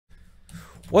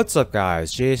What's up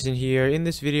guys, Jason here. In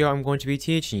this video I'm going to be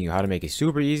teaching you how to make a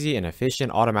super easy and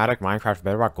efficient automatic Minecraft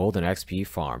Bedrock golden XP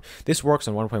farm. This works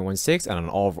on 1.16 and on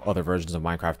all other versions of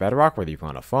Minecraft Bedrock, whether you put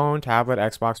on a phone, tablet,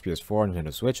 Xbox, PS4,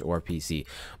 Nintendo Switch, or PC.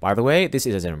 By the way, this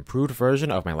is an improved version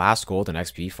of my last golden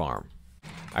XP farm.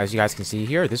 As you guys can see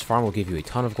here, this farm will give you a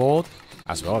ton of gold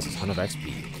as well as a ton of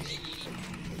XP.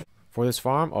 For this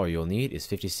farm, all you'll need is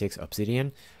 56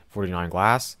 obsidian, 49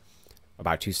 glass,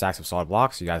 about 2 stacks of solid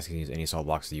blocks. You guys can use any solid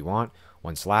blocks that you want.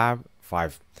 1 slab,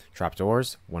 5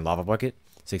 trapdoors, 1 lava bucket,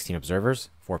 16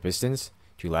 observers, 4 pistons,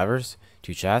 2 levers,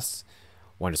 2 chests,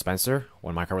 1 dispenser,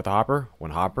 1 minecart with a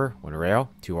hopper, 1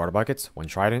 rail, 2 water buckets, 1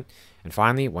 trident, and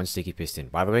finally 1 sticky piston.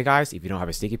 By the way guys, if you don't have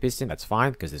a sticky piston, that's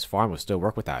fine because this farm will still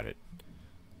work without it.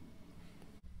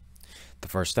 The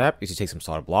first step is to take some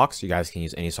solid blocks. You guys can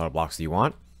use any solid blocks that you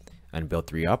want and build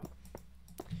 3 up.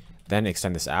 Then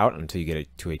extend this out until you get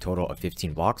it to a total of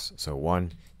 15 blocks. So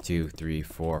 1, 2, 3,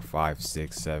 4, 5,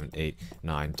 6, 7, 8,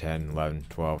 9, 10, 11,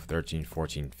 12, 13,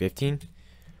 14, 15.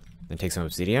 Then take some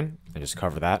obsidian and just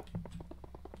cover that.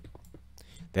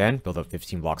 Then build up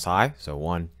 15 blocks high. So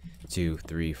 1, 2,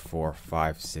 3, 4,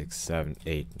 5, 6, 7,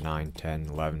 8, 9, 10,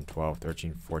 11, 12,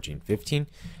 13, 14, 15.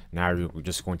 Now we're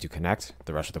just going to connect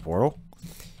the rest of the portal.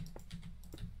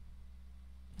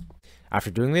 After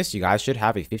doing this, you guys should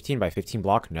have a 15 by 15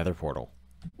 block nether portal.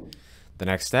 The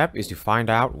next step is to find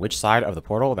out which side of the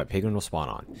portal that piglin will spawn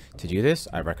on. To do this,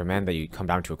 I recommend that you come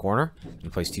down to a corner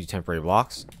and place 2 temporary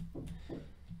blocks.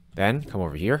 Then come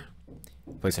over here,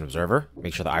 place an observer,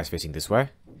 make sure the eye is facing this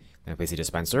way. Then place a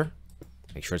dispenser,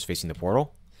 make sure it's facing the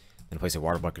portal. Then place a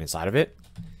water bucket inside of it.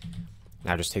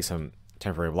 Now just take some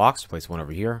temporary blocks, place 1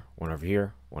 over here, 1 over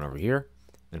here, 1 over here.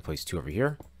 Then place 2 over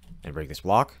here, and break this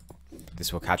block.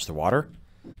 This will catch the water.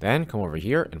 Then come over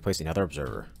here and place another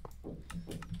observer.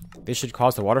 This should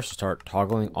cause the water to start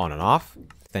toggling on and off.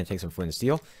 Then take some flint and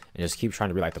steel and just keep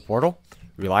trying to relight the portal.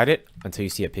 Relight it until you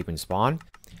see a pigman spawn.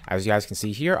 As you guys can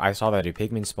see here, I saw that a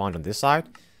pigman spawned on this side.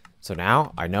 So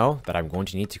now I know that I'm going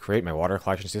to need to create my water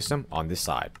collection system on this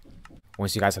side.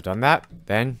 Once you guys have done that,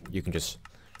 then you can just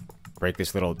break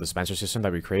this little dispenser system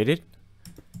that we created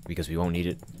because we won't need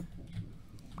it.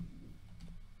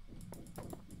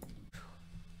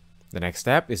 The next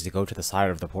step is to go to the side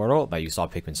of the portal that you saw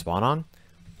pigmen spawn on.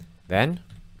 Then,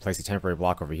 place a temporary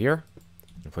block over here,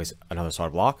 and place another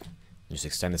solid block, and just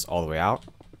extend this all the way out.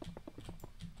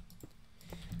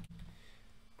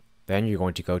 Then you're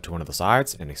going to go to one of the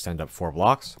sides and extend up 4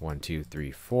 blocks, 1, 2,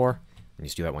 3, 4, and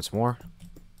just do that once more.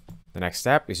 The next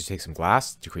step is to take some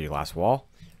glass to create a glass wall.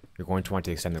 You're going to want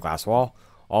to extend the glass wall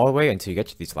all the way until you get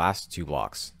to these last 2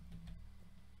 blocks.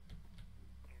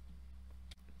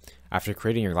 After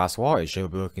creating your glass wall, it should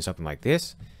be looking something like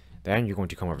this. Then you're going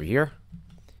to come over here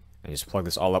and just plug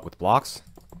this all up with blocks.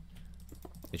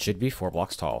 It should be 4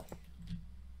 blocks tall.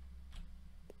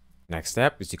 Next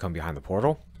step is to come behind the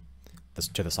portal,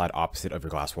 to the side opposite of your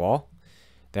glass wall.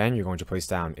 Then you're going to place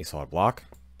down a solid block.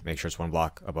 Make sure it's 1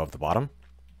 block above the bottom.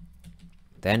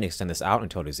 Then extend this out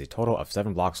until it is a total of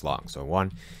 7 blocks long. So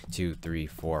 1, 2, 3,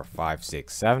 4, 5,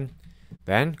 6, 7.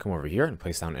 Then come over here and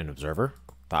place down an observer.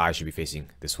 The eye should be facing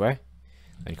this way.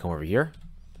 Then come over here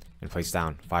and place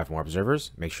down 5 more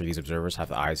observers. Make sure these observers have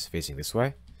the eyes facing this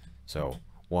way. So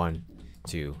 1,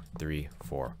 2, 3,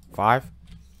 4, 5.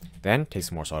 Then take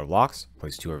some more solid blocks,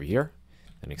 place 2 over here,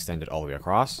 and extend it all the way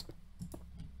across.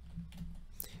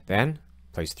 Then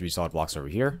place 3 solid blocks over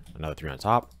here, another 3 on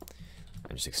top,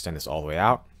 and just extend this all the way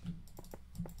out.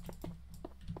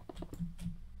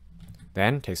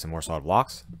 Then take some more solid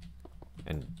blocks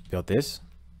and build this.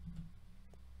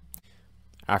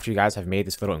 After you guys have made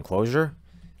this little enclosure,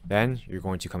 then you're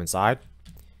going to come inside,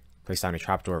 place down a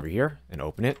trapdoor over here, and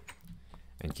open it,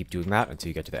 and keep doing that until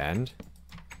you get to the end.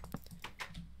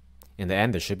 In the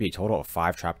end, there should be a total of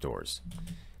 5 trapdoors.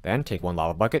 Then take 1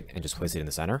 lava bucket and just place it in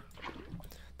the center.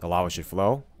 The lava should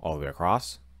flow all the way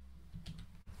across.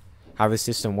 How this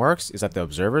system works is that the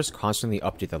observers constantly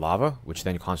update the lava, which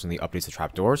then constantly updates the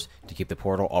trapdoors to keep the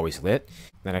portal always lit.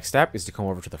 The next step is to come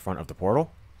over to the front of the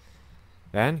portal.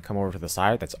 Then come over to the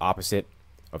side that's opposite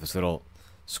of this little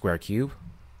square cube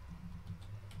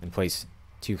and place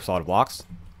 2 solid blocks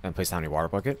and place down a water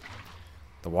bucket.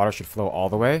 The water should flow all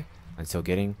the way until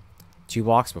getting 2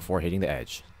 blocks before hitting the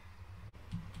edge.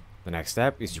 The next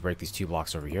step is to break these 2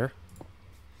 blocks over here.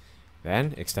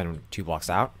 Then extend 2 blocks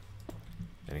out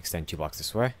and extend 2 blocks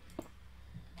this way.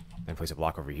 Then place a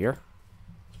block over here.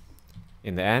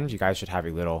 In the end, you guys should have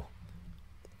a little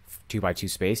 2 by 2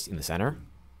 space in the center.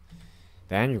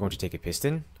 Then you're going to take a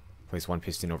piston, place 1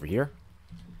 piston over here,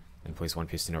 and place 1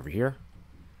 piston over here,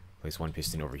 place 1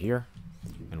 piston over here,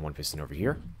 and 1 piston over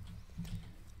here.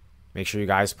 Make sure you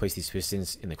guys place these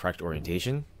pistons in the correct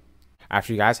orientation.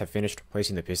 After you guys have finished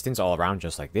placing the pistons all around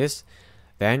just like this,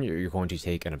 then you're going to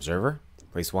take an observer,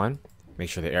 place one, make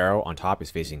sure the arrow on top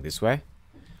is facing this way,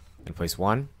 and place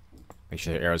one, make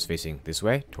sure the arrow is facing this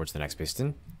way towards the next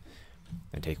piston,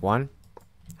 then take one,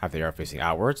 have the arrow facing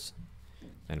outwards,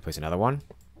 then place another one,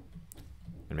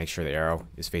 and make sure the arrow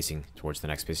is facing towards the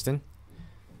next piston,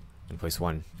 and place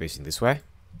one facing this way,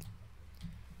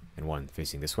 and one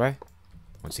facing this way.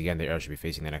 Once again, the arrow should be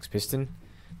facing the next piston.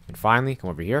 And finally, come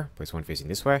over here, place one facing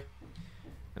this way,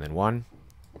 and then one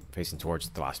facing towards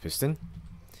the last piston.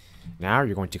 Now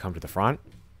you're going to come to the front,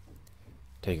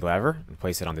 take a lever, and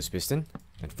place it on this piston,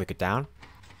 and flick it down.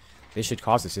 This should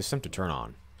cause the system to turn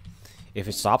on. If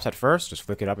it stops at first, just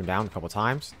flick it up and down a couple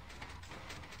times.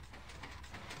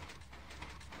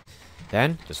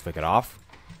 Then, just flick it off.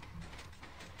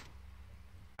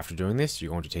 After doing this,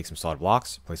 you're going to take some solid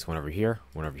blocks, place one over here,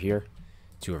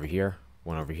 two over here,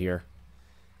 one over here,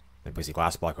 then place a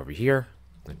glass block over here,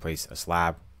 then place a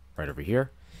slab right over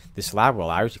here. This slab will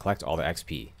allow you to collect all the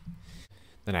XP.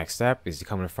 The next step is to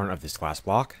come in front of this glass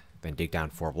block, then dig down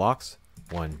 4 blocks,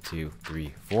 1, 2,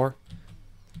 3, 4,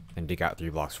 then dig out 3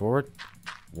 blocks forward,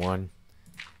 1,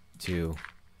 2,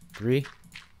 3.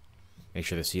 Make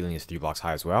sure the ceiling is 3 blocks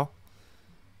high as well.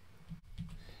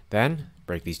 Then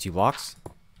break these 2 blocks,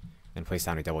 and place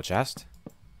down a double chest.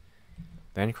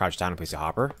 Then crouch down and place a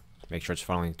hopper. Make sure it's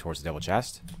funneling towards the double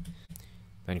chest.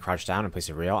 Then crouch down and place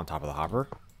a rail on top of the hopper.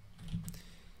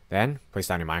 Then place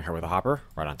down your minecart with a hopper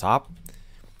right on top.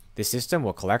 This system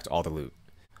will collect all the loot.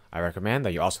 I recommend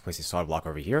that you also place a solid block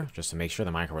over here just to make sure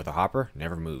the minecart with the hopper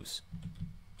never moves.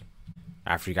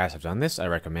 After you guys have done this, I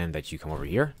recommend that you come over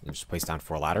here and just place down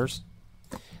 4 ladders.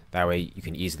 That way you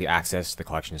can easily access the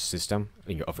collection system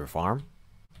of your farm.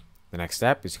 The next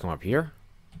step is to come up here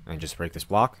and just break this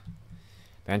block.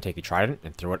 Then take a trident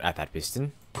and throw it at that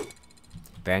piston.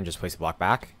 Then just place the block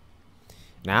back.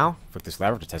 Now, flick this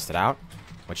lever to test it out.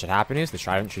 What should happen is the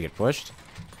trident should get pushed,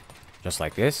 just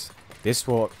like this. This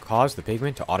will cause the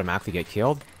pigmen to automatically get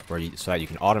killed, so that you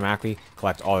can automatically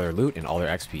collect all their loot and all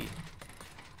their XP.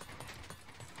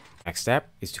 Next step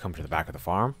is to come to the back of the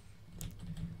farm.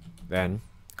 Then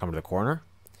come to the corner.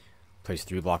 Place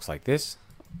 3 blocks like this.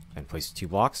 Then place 2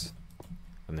 blocks.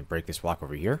 And then break this block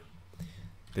over here.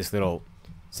 This little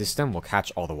system will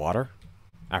catch all the water.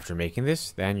 After making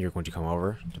this, then you're going to come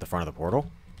over to the front of the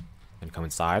portal and come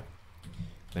inside.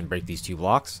 Then break these 2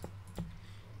 blocks.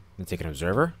 Then take an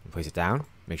observer and place it down.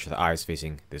 Make sure the eye is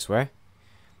facing this way.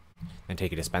 Then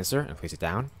take a dispenser and place it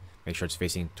down. Make sure it's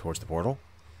facing towards the portal.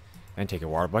 Then take a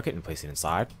water bucket and place it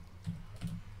inside.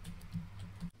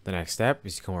 The next step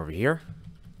is to come over here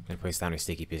and place down a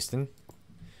sticky piston.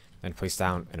 Then place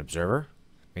down an observer.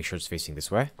 Make sure it's facing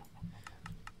this way.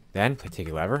 Then take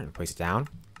a lever and place it down.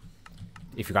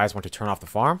 If you guys want to turn off the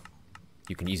farm,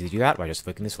 you can easily do that by just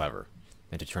flicking this lever.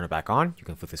 Then to turn it back on, you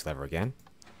can flick this lever again.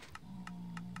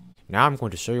 Now I'm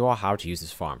going to show you all how to use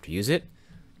this farm. To use it,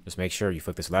 just make sure you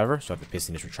flick this lever so that the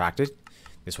piston is retracted.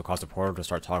 This will cause the portal to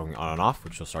start toggling on and off,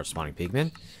 which will start spawning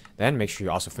pigmen. Then make sure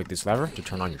you also flick this lever to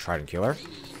turn on your trident killer.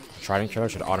 The trident killer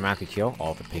should automatically kill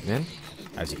all of the pigmen.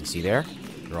 As you can see there,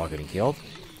 they're all getting killed.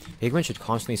 Pigmen should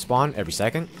constantly spawn every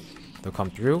second. They'll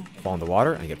come through, fall in the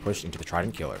water, and get pushed into the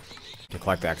trident killer. To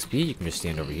collect the XP, you can just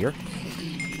stand over here,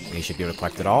 and you should be able to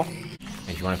collect it all. And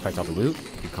if you want to collect all the loot,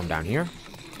 you come down here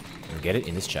and get it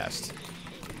in this chest.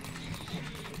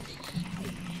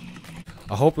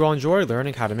 I hope you all enjoyed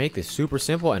learning how to make this super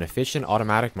simple and efficient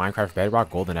automatic Minecraft Bedrock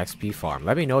Golden XP farm.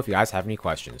 Let me know if you guys have any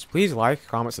questions. Please like,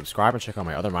 comment, subscribe, and check out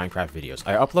my other Minecraft videos.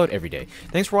 I upload every day.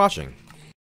 Thanks for watching.